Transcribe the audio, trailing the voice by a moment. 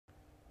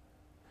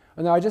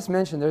Now, I just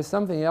mentioned there's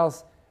something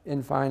else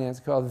in finance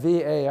called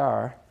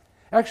VAR.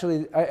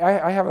 Actually,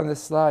 I have on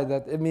this slide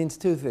that it means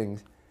two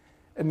things.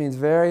 It means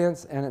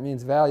variance and it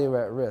means value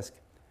at risk.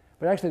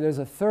 But actually, there's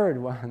a third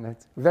one,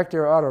 that's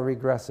vector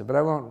autoregressive. But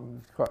I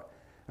won't,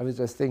 I was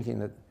just thinking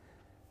that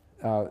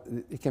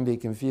it can be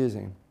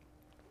confusing.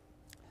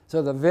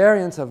 So the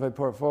variance of a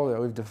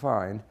portfolio we've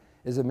defined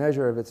is a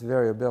measure of its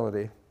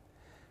variability.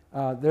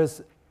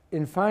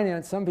 In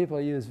finance, some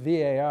people use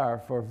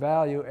VAR for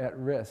value at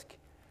risk.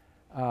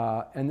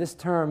 And this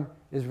term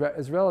is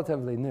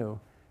relatively new.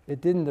 It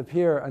didn't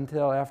appear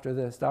until after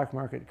the stock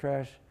market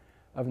crash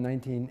of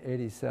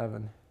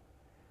 1987.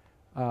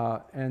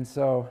 And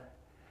so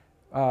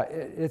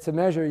it's a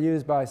measure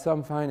used by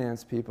some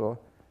finance people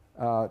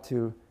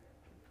to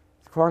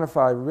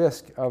quantify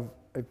risk of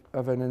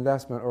an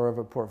investment or of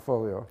a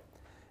portfolio.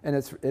 And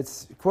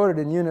it's quoted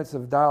in units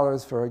of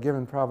dollars for a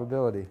given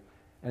probability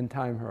and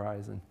time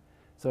horizon.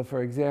 So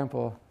for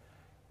example,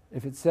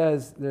 if it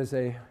says there's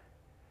a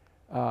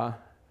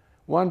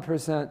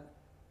 1%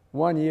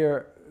 1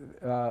 year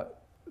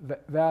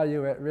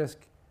value at risk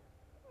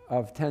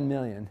of 10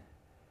 million,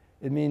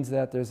 it means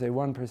that there's a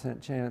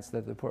 1% chance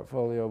that the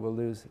portfolio will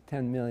lose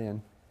 10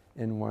 million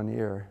in 1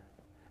 year.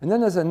 And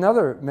then there's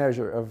another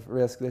measure of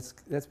risk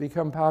that's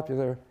become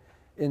popular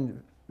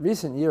in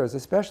recent years,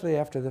 especially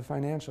after the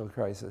financial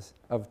crisis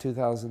of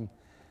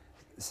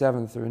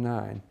 2007 through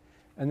 9.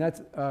 And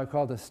that's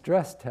called a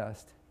stress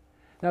test.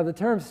 Now, the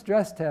term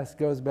stress test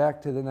goes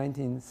back to the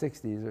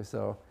 1960s or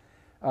so,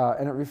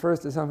 and it refers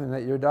to something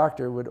that your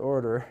doctor would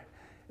order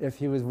if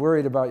he was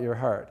worried about your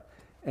heart.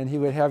 And he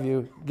would have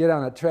you get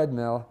on a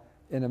treadmill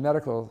in a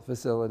medical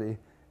facility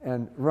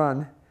and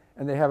run,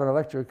 and they have an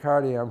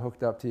electrocardiogram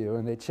hooked up to you,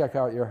 and they check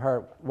out your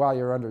heart while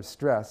you're under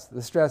stress,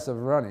 the stress of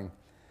running.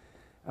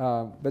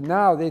 But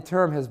now the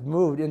term has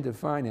moved into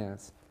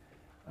finance.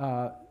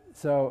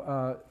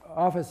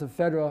 Office of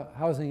Federal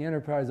Housing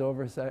Enterprise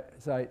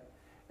Oversight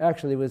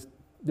actually was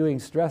doing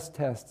stress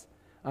tests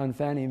on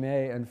Fannie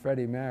Mae and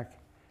Freddie Mac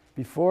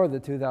before the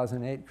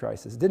 2008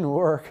 crisis. It didn't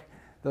work.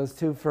 Those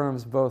two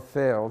firms both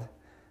failed,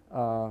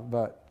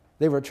 but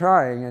they were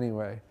trying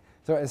anyway.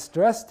 So a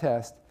stress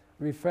test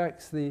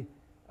reflects the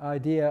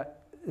idea,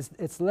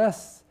 it's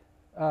not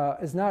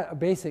a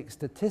basic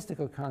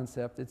statistical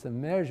concept, it's a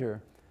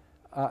measure,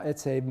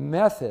 it's a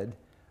method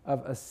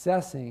of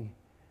assessing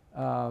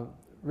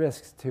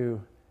risks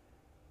to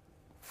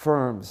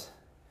firms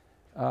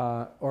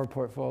or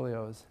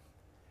portfolios.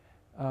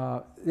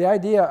 The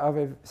idea of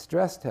a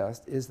stress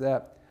test is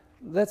that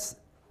let's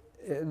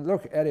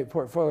look at a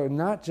portfolio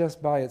not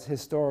just by its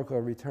historical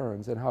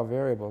returns and how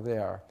variable they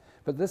are,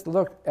 but let's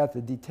look at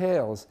the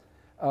details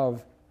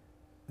of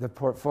the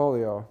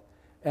portfolio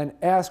and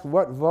ask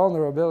what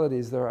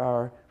vulnerabilities there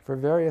are for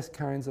various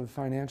kinds of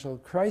financial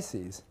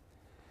crises.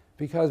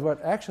 Because what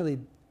actually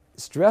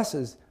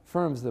stresses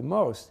firms the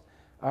most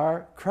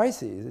are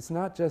crises. It's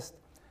not just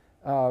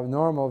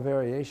normal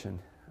variation.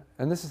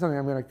 And this is something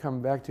I'm going to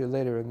come back to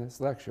later in this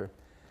lecture,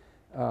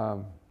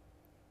 that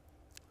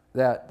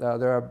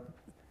there are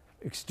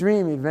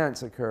extreme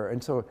events occur.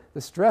 And so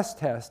the stress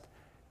test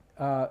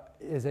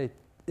is a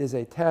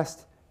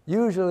test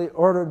usually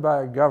ordered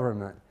by a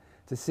government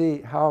to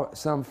see how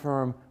some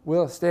firm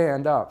will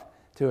stand up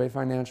to a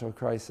financial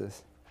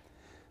crisis.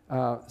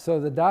 So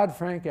the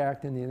Dodd-Frank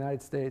Act in the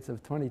United States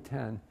of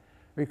 2010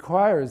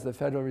 requires the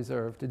Federal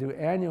Reserve to do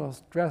annual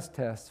stress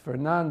tests for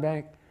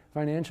non-bank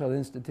financial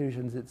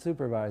institutions it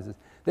supervises.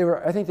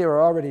 I think they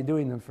were already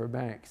doing them for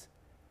banks.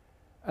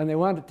 And they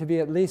want it to be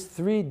at least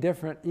 3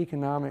 different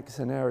economic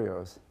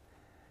scenarios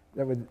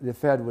that the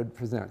Fed would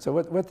present. So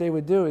what they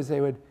would do is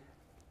they would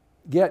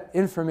get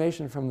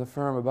information from the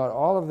firm about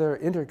all of their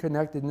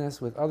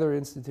interconnectedness with other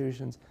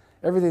institutions,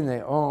 everything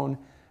they own,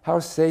 how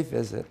safe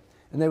is it.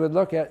 And they would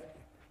look at,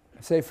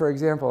 say, for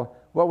example,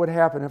 what would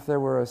happen if there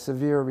were a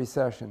severe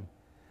recession?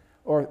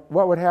 Or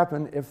what would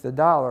happen if the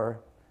dollar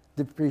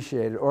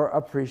depreciated or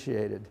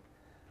appreciated?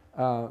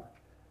 Or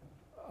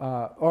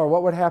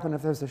what would happen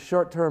if there's a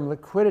short-term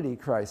liquidity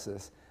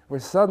crisis where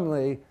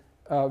suddenly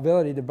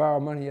ability to borrow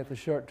money at the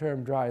short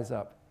term dries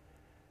up?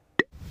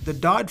 The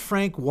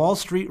Dodd-Frank Wall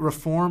Street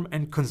Reform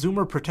and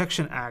Consumer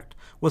Protection Act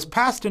was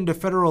passed into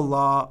federal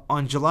law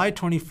on July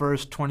 21,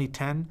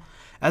 2010,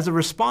 as a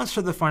response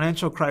to the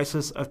financial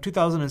crisis of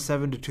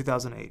 2007 to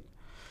 2008.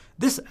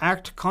 This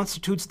act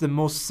constitutes the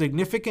most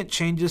significant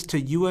changes to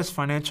U.S.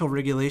 financial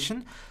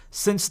regulation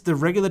since the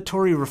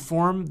regulatory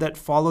reform that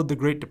followed the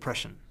Great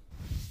Depression.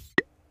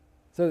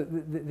 So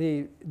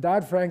the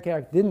Dodd-Frank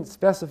Act didn't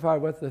specify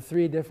what the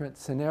 3 different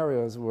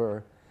scenarios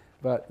were,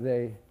 but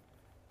they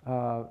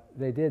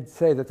did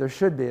say that there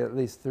should be at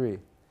least 3.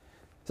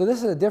 So this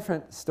is a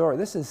different story.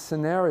 This is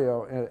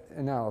scenario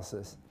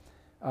analysis.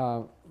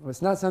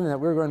 It's not something that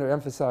we're going to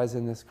emphasize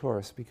in this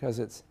course because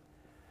it's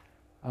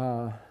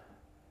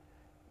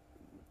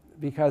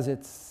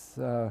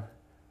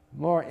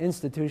more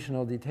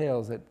institutional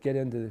details that get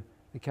into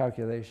the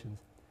calculations.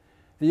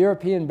 The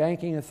European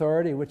Banking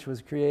Authority, which was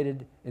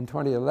created in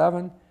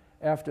 2011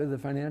 after the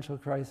financial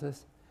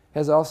crisis,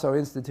 has also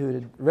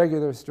instituted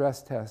regular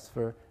stress tests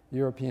for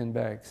European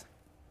banks.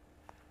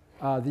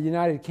 The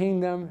United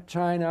Kingdom,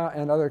 China,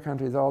 and other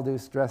countries all do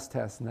stress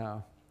tests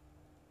now.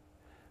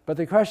 But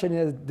the question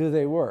is, do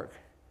they work?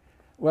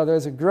 Well,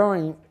 there's a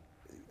growing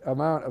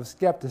amount of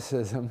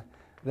skepticism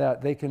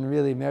that they can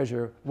really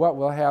measure what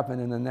will happen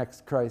in the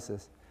next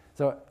crisis.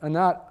 So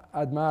Anat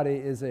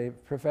Admati is a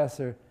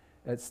professor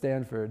at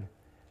Stanford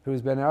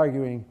who's been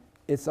arguing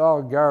it's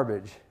all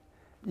garbage.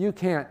 You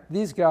can't,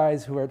 these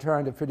guys who are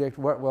trying to predict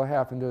what will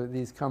happen to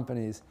these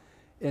companies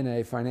in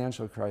a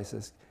financial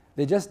crisis,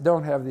 they just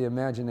don't have the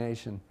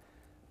imagination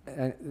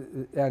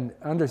and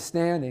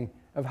understanding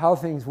of how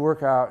things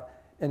work out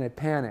in a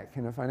panic,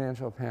 in a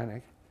financial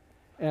panic.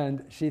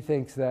 And she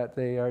thinks that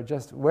they are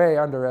just way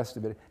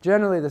underestimated.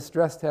 Generally, the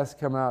stress tests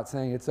come out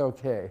saying it's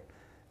okay,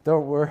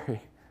 don't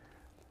worry.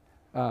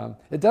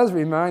 It does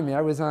remind me,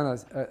 I was on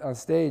a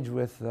stage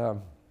with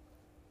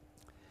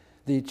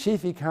the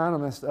chief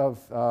economist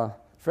of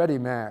Freddie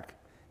Mac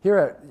here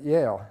at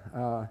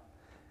Yale.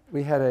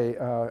 We had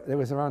it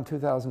was around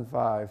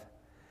 2005,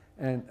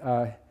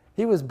 and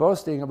he was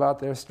boasting about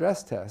their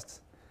stress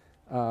tests.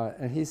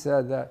 And he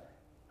said that,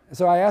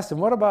 so I asked him,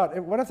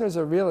 what if there's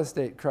a real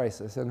estate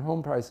crisis and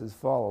home prices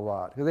fall a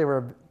lot?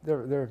 Because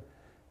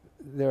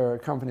they're a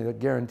company that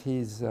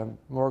guarantees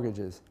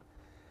mortgages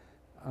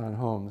on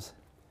homes.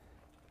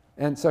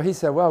 And so he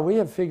said, well, we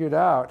have figured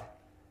out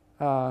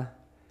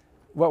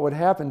what would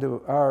happen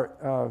to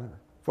our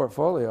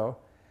portfolio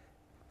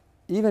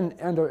even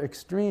under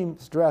extreme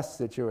stress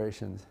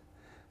situations.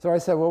 So I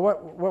said, well,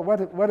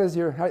 what is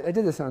your, I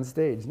did this on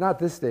stage, not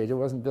this stage, it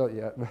wasn't built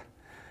yet.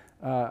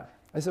 But,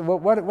 I said, well,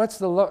 what's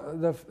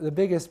the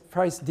biggest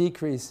price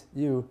decrease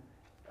you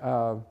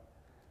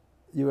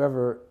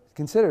ever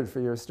considered for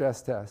your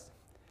stress test?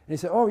 And he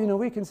said, oh,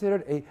 we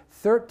considered a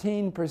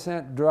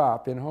 13%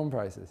 drop in home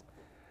prices.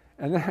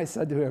 And then I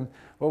said to him,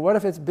 well, what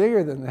if it's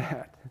bigger than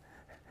that?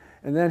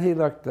 And then he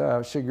looked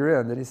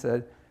chagrined, and he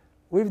said,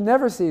 we've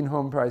never seen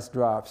home price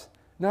drops,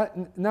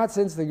 not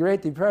since the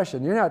Great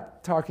Depression. You're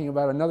not talking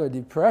about another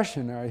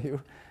depression, are you?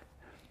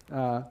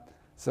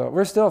 So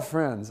we're still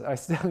friends. I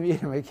still meet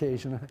him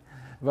occasionally.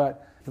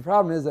 But the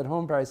problem is that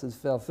home prices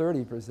fell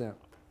 30%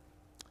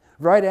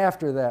 right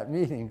after that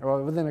meeting,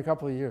 or within a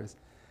couple of years.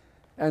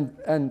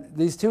 And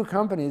these two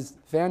companies,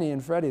 Fannie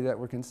and Freddie, that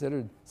were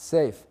considered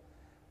safe,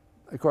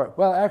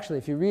 well, actually,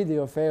 if you read the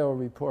OFEO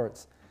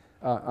reports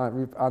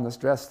on the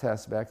stress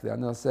tests back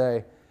then, they'll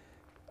say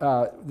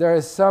there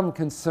is some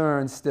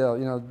concern still.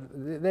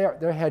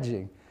 They're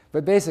hedging.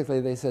 But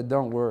basically, they said,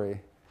 don't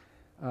worry.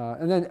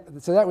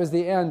 So that was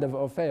the end of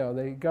OFEO.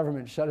 The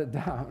government shut it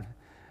down.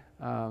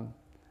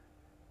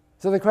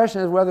 So the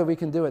question is whether we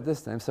can do it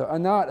this time. So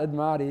Anat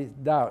Admati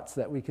doubts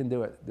that we can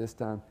do it this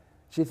time.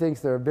 She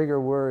thinks there are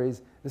bigger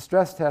worries. The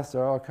stress tests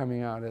are all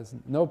coming out as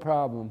no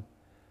problem,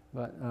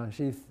 but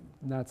she's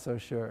not so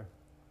sure.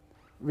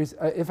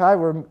 If I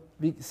were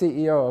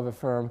CEO of a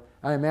firm,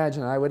 I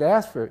imagine I would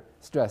ask for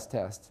stress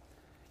tests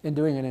in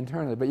doing it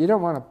internally. But you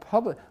don't want to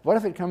publish. What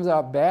if it comes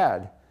out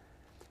bad?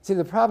 See,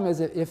 the problem is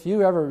that if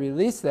you ever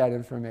release that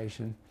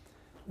information,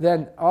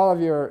 then all of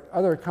your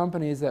other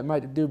companies that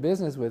might do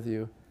business with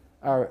you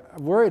are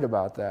worried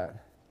about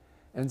that.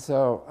 And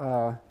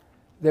so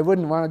they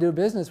wouldn't want to do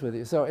business with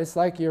you. So it's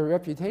like your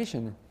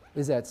reputation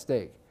is at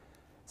stake.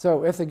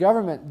 So if the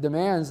government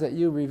demands that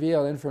you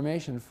reveal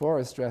information for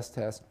a stress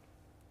test,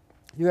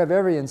 you have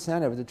every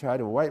incentive to try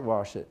to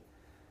whitewash it.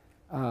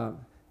 So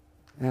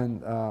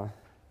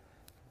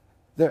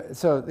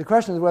the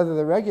question is whether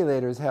the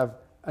regulators have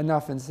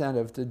enough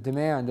incentive to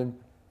demand and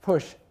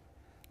push.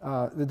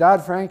 The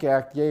Dodd-Frank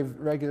Act gave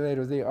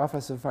regulators, the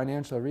Office of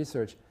Financial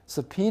Research,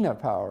 subpoena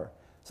power,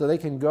 so they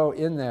can go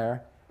in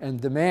there and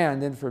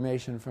demand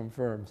information from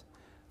firms.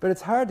 But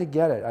it's hard to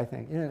get it, I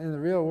think. In the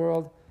real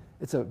world,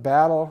 it's a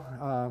battle.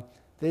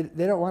 They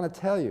don't want to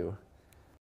tell you.